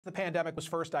the pandemic was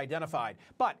first identified.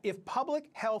 But if public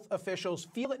health officials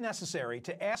feel it necessary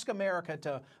to ask America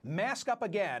to mask up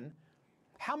again,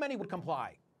 how many would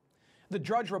comply? The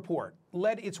Drudge Report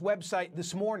led its website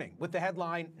this morning with the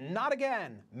headline, "Not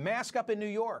Again, Mask Up in New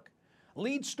York."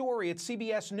 Lead story at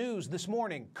CBS News this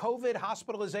morning, COVID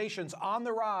hospitalizations on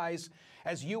the rise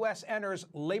as U.S. enters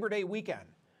Labor Day weekend.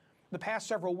 The past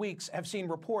several weeks have seen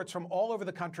reports from all over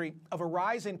the country of a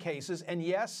rise in cases, and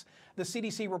yes, the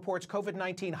CDC reports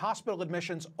COVID-19 hospital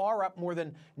admissions are up more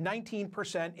than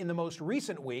 19% in the most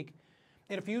recent week.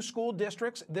 In a few school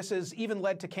districts, this has even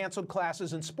led to canceled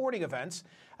classes and sporting events.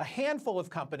 A handful of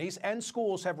companies and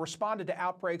schools have responded to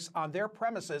outbreaks on their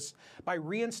premises by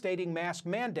reinstating mask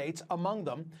mandates. Among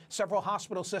them, several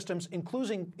hospital systems,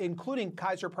 including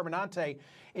Kaiser Permanente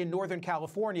in Northern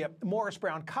California, Morris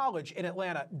Brown College in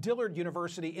Atlanta, Dillard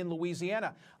University in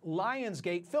Louisiana,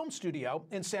 Lionsgate Film Studio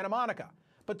in Santa Monica.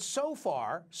 But so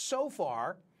far,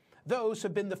 those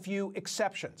have been the few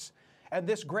exceptions. And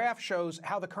this graph shows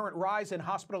how the current rise in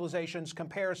hospitalizations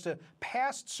compares to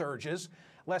past surges,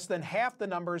 less than half the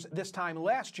numbers this time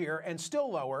last year and still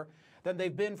lower than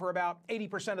they've been for about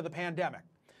 80% of the pandemic.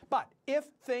 But if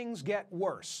things get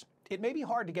worse, it may be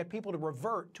hard to get people to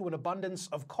revert to an abundance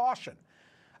of caution.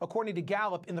 According to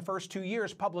Gallup, in the first 2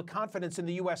 years, public confidence in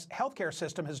the U.S. healthcare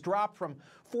system has dropped from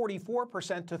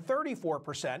 44% to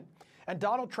 34%. And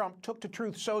Donald Trump took to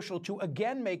Truth Social to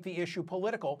again make the issue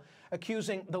political,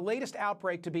 accusing the latest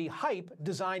outbreak to be hype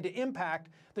designed to impact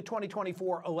the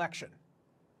 2024 election.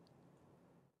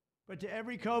 But to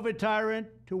every COVID tyrant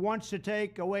who wants to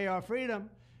take away our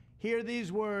freedom, hear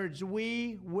these words: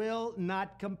 we will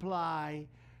not comply.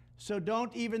 So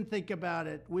don't even think about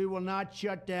it. We will not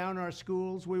shut down our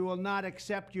schools. We will not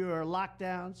accept your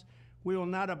lockdowns. We will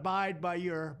not abide by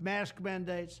your mask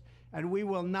mandates. And we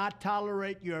will not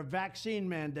tolerate your vaccine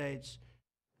mandates.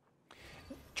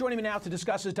 Joining me now to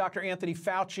discuss is Dr. Anthony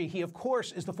Fauci. He, of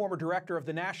course, is the former director of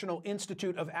the National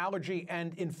Institute of Allergy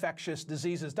and Infectious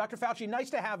Diseases. Dr. Fauci, nice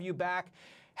to have you back.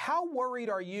 How worried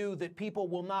are you that people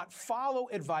will not follow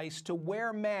advice to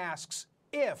wear masks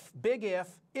if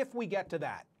we get to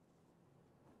that?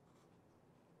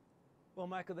 Well,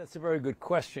 Michael, that's a very good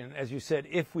question. As you said,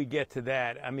 if we get to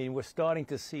that, I mean, we're starting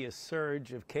to see a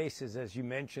surge of cases, as you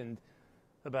mentioned,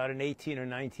 about an 18 or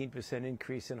 19%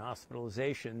 increase in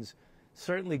hospitalizations,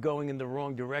 certainly going in the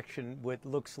wrong direction with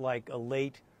looks like a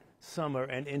late summer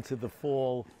and into the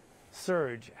fall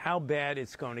surge. How bad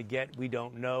it's going to get, we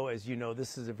don't know. As you know,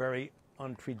 this is a very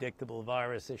unpredictable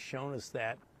virus, has shown us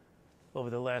that over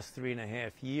the last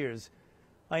 3.5 years.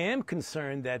 I am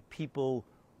concerned that people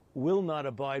will not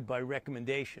abide by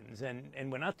recommendations. And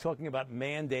we're not talking about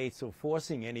mandates or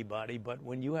forcing anybody, but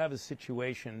when you have a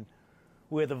situation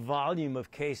where the volume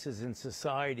of cases in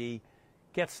society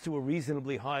gets to a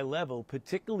reasonably high level,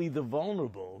 particularly the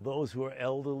vulnerable, those who are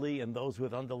elderly and those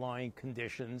with underlying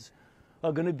conditions,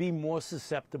 are going to be more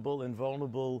susceptible and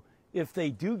vulnerable if they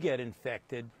do get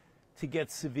infected to get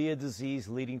severe disease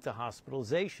leading to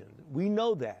hospitalization. We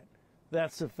know that.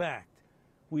 That's a fact.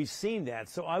 We've seen that.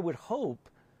 So I would hope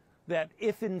that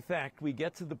if, in fact, we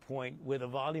get to the point where the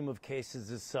volume of cases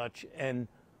is such and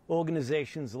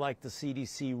organizations like the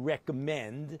CDC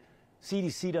recommend,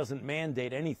 CDC doesn't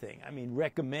mandate anything, I mean,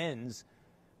 recommends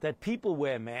that people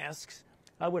wear masks,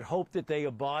 I would hope that they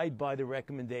abide by the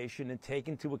recommendation and take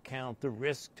into account the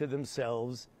risk to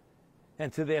themselves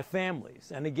and to their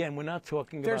families. And again, we're not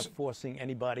talking about forcing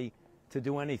anybody to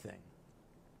do anything.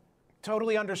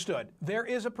 Totally understood. There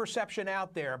is a perception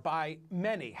out there by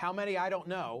many, how many I don't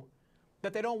know,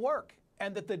 that they don't work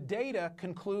and that the data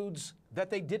concludes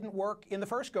that they didn't work in the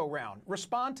first go-round.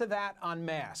 Respond to that on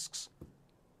masks.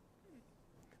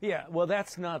 Yeah, well,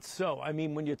 that's not so. I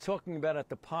mean, when you're talking about at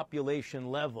the population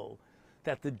level,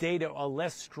 that the data are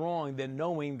less strong than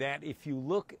knowing that if you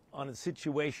look on a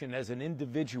situation as an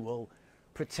individual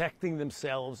protecting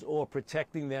themselves or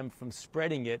protecting them from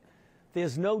spreading it,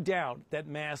 there's no doubt that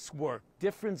masks work.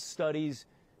 Different studies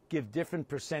give different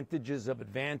percentages of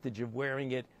advantage of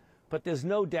wearing it, but there's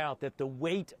no doubt that the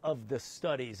weight of the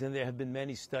studies, and there have been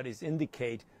many studies,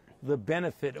 indicate the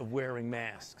benefit of wearing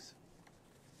masks.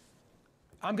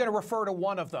 I'm going to refer to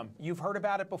one of them. You've heard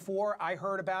about it before. I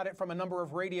heard about it from a number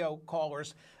of radio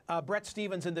callers. Brett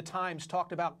Stevens in The Times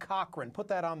talked about Cochrane. Put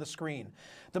that on the screen.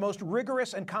 The most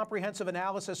rigorous and comprehensive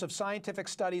analysis of scientific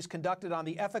studies conducted on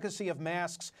the efficacy of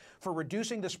masks for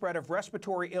reducing the spread of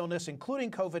respiratory illness,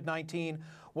 including COVID-19,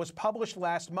 was published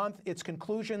last month. Its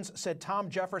conclusions, said Tom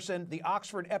Jefferson, the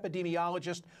Oxford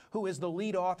epidemiologist who is the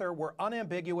lead author, were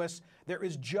unambiguous. There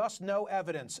is just no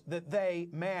evidence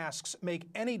that masks, make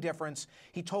any difference.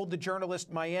 He told the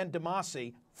journalist Mayan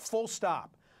Demasi, full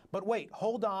stop. But wait,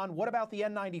 hold on. What about the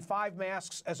N95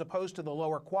 masks as opposed to the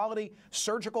lower quality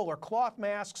surgical or cloth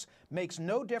masks? Makes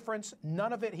no difference.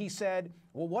 None of it, he said.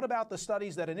 Well, what about the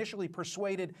studies that initially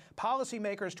persuaded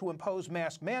policymakers to impose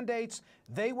mask mandates?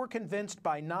 They were convinced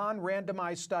by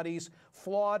non-randomized studies,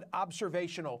 flawed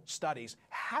observational studies.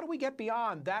 How do we get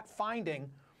beyond that finding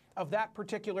of that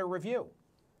particular review?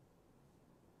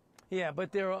 Yeah,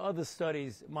 but there are other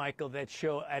studies, Michael, that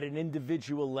show at an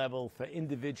individual level for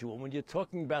individual. When you're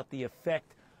talking about the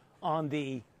effect on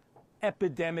the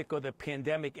epidemic or the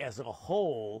pandemic as a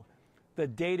whole, the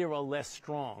data are less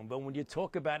strong. But when you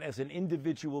talk about as an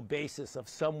individual basis of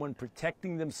someone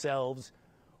protecting themselves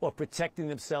or protecting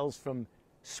themselves from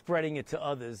spreading it to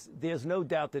others, there's no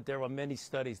doubt that there are many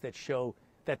studies that show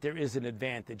that there is an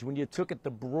advantage. When you took at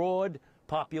the broad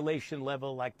population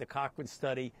level, like the Cochrane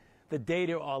study, the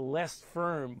data are less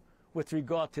firm with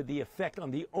regard to the effect on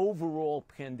the overall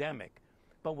pandemic.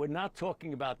 But we're not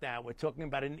talking about that. We're talking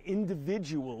about an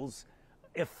individual's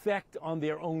effect on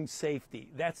their own safety.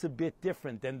 That's a bit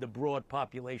different than the broad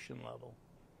population level.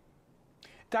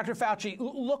 Dr. Fauci,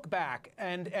 look back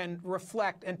and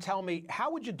reflect and tell me, how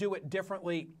would you do it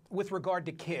differently with regard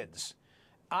to kids?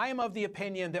 I am of the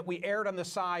opinion that we erred on the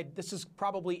side, this is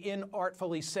probably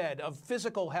inartfully said, of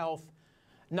physical health,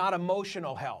 not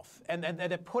emotional health, and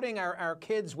that putting our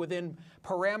kids within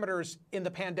parameters in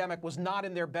the pandemic was not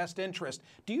in their best interest.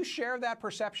 Do you share that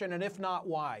perception, and if not,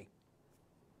 why?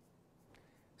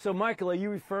 So, Michael, are you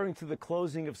referring to the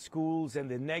closing of schools and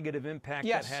the negative impact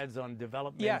Yes. that has on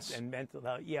development Yes. and mental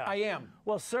health? Yeah, I am.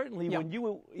 Well, certainly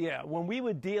Yeah. when we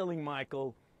were dealing,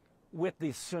 Michael, with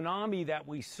the tsunami that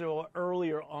we saw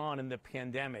earlier on in the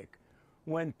pandemic,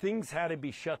 when things had to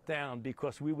be shut down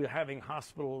because we were having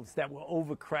hospitals that were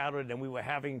overcrowded and we were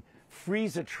having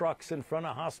freezer trucks in front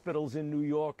of hospitals in New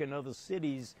York and other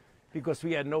cities because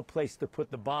we had no place to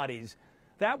put the bodies.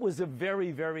 That was a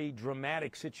very, very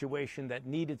dramatic situation that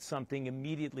needed something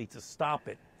immediately to stop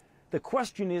it. The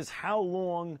question is, how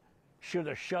long should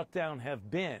a shutdown have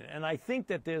been? And I think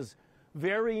that there's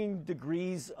varying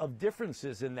degrees of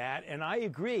differences in that. And I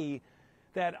agree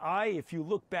that if you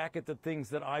look back at the things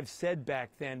that I've said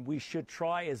back then, we should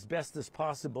try as best as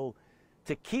possible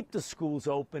to keep the schools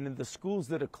open and the schools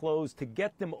that are closed, to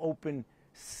get them open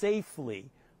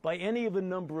safely by any of a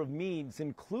number of means,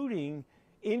 including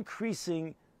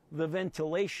increasing the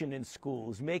ventilation in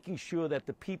schools, making sure that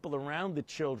the people around the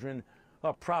children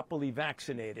are properly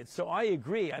vaccinated. So I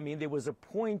agree. I mean, there was a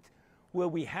point where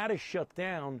we had to shut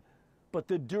down, but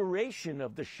the duration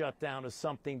of the shutdown is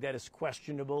something that is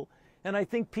questionable. And I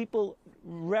think people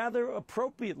rather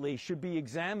appropriately should be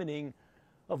examining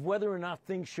of whether or not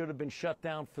things should have been shut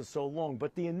down for so long.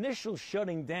 But the initial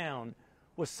shutting down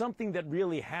was something that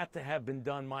really had to have been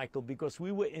done, Michael, because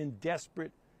we were in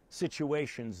desperate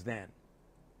situations then.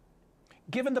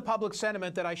 Given the public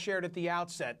sentiment that I shared at the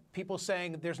outset, people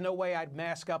saying there's no way I'd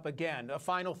mask up again, a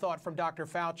final thought from Dr.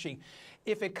 Fauci.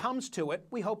 If it comes to it,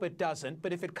 we hope it doesn't,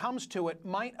 but if it comes to it,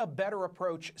 might a better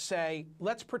approach say,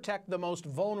 let's protect the most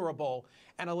vulnerable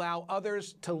and allow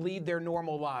others to lead their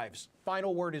normal lives?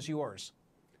 Final word is yours.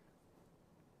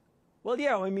 Well,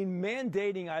 yeah, I mean,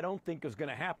 mandating I don't think is going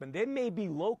to happen. There may be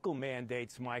local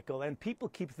mandates, Michael, and people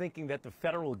keep thinking that the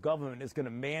federal government is going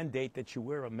to mandate that you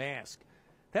wear a mask.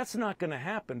 That's not going to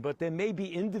happen, but there may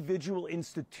be individual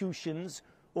institutions,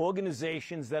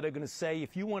 organizations that are going to say,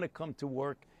 if you want to come to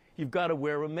work, you've got to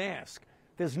wear a mask.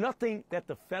 There's nothing that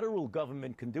the federal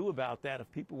government can do about that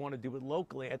if people want to do it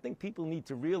locally. I think people need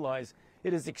to realize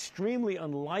it is extremely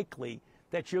unlikely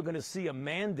that you're going to see a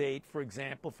mandate, for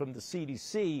example, from the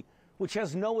CDC, which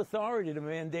has no authority to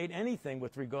mandate anything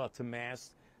with regard to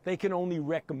masks. They can only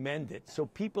recommend it. So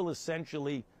people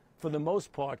essentially, for the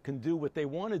most part, can do what they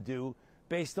want to do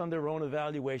based on their own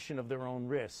evaluation of their own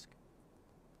risk.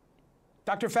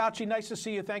 Dr. Fauci, nice to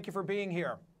see you. Thank you for being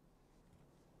here.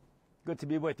 Good to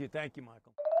be with you. Thank you,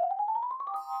 Michael.